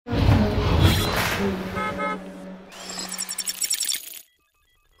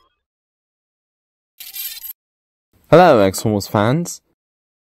Hello Xhorse fans!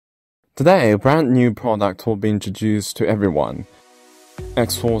 Today a brand new product will be introduced to everyone.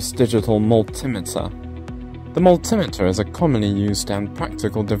 Xhorse Digital Multimeter. The multimeter is a commonly used and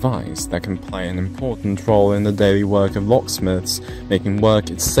practical device that can play an important role in the daily work of locksmiths, making work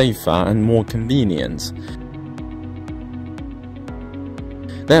safer and more convenient.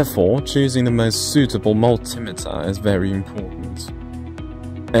 Therefore, choosing the most suitable multimeter is very important.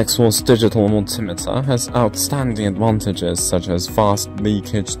 Xhorse Digital Multimeter has outstanding advantages such as fast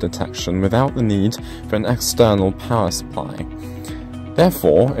leakage detection without the need for an external power supply.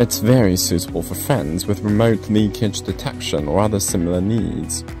 Therefore, it's very suitable for friends with remote leakage detection or other similar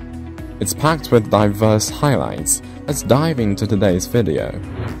needs. It's packed with diverse highlights. Let's dive into today's video.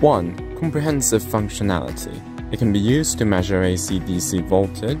 1. Comprehensive functionality. It can be used to measure AC/DC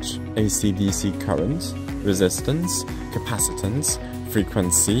voltage, AC/DC current, resistance, capacitance,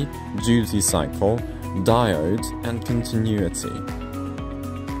 frequency, duty cycle, diode, and continuity.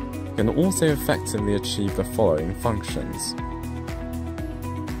 It can also effectively achieve the following functions.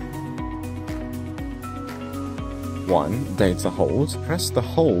 1. Data hold. Press the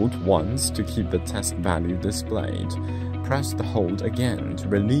hold once to keep the test value displayed. Press the hold again to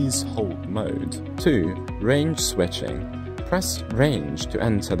release hold mode. 2. Range switching. Press range to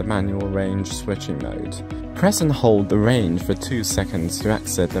enter the manual range switching mode. Press and hold the range for 2 seconds to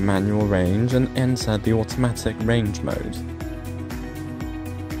exit the manual range and enter the automatic range mode.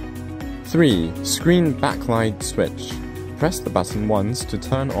 3. Screen backlight switch. Press the button once to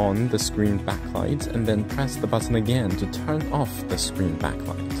turn on the screen backlight and then press the button again to turn off the screen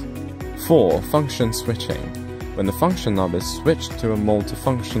backlight. 4. Function switching. When the function knob is switched to a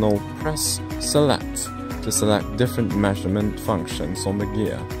multifunctional, press select to select different measurement functions on the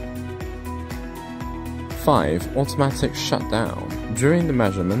gear. 5. Automatic shutdown. During the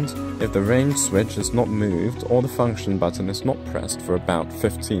measurement, if the range switch is not moved or the function button is not pressed for about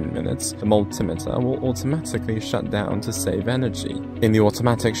 15 minutes, the multimeter will automatically shut down to save energy. In the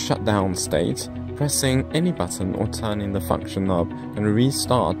automatic shutdown state, pressing any button or turning the function knob can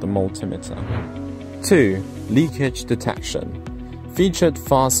restart the multimeter. 2. Leakage detection. Featured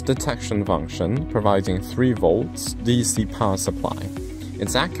fast detection function providing 3 volts DC power supply.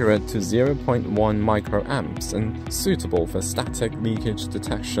 It's accurate to 0.1 microamps and suitable for static leakage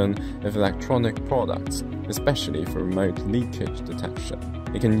detection of electronic products, especially for remote leakage detection.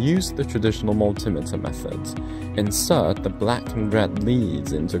 It can use the traditional multimeter method, insert the black and red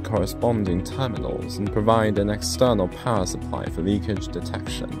leads into corresponding terminals and provide an external power supply for leakage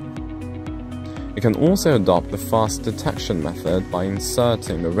detection. It can also adopt the fast detection method by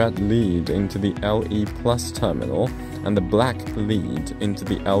inserting the red lead into the LE plus terminal and the black lead into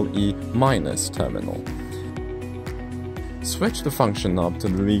the LE minus terminal. Switch the function knob to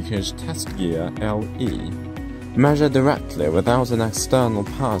the leakage test gear LE. Measure directly without an external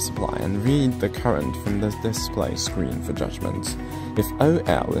power supply and read the current from the display screen for judgment. If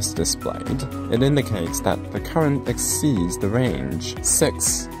OL is displayed, it indicates that the current exceeds the range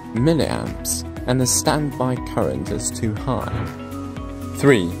 6 milliamps and the standby current is too high.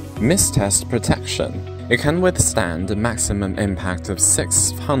 3. Mest Protection. It can withstand a maximum impact of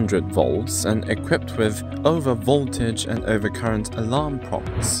 600 volts and equipped with overvoltage and overcurrent alarm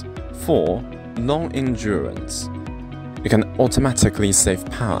prompts. 4. Long endurance. It can automatically save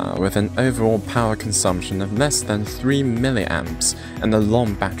power with an overall power consumption of less than 3 milliamps and a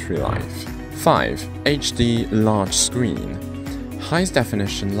long battery life. 5. HD large screen.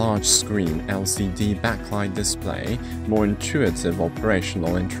 High-definition large-screen LCD backlight display, more intuitive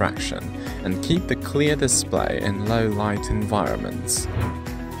operational interaction, and keep the clear display in low-light environments.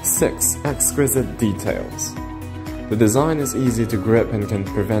 6. Exquisite Details. The design is easy to grip and can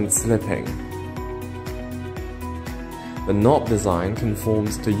prevent slipping. The knob design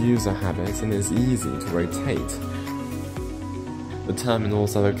conforms to user habits and is easy to rotate. The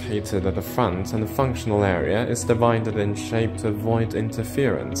terminals are located at the front and the functional area is divided in shape to avoid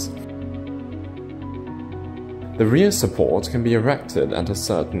interference. The rear support can be erected at a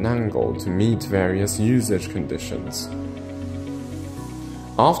certain angle to meet various usage conditions.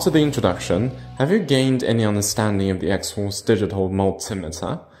 After the introduction, have you gained any understanding of the Xhorse Digital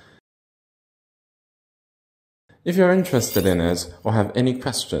Multimeter? If you're interested in it or have any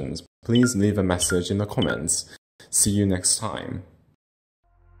questions, please leave a message in the comments. See you next time.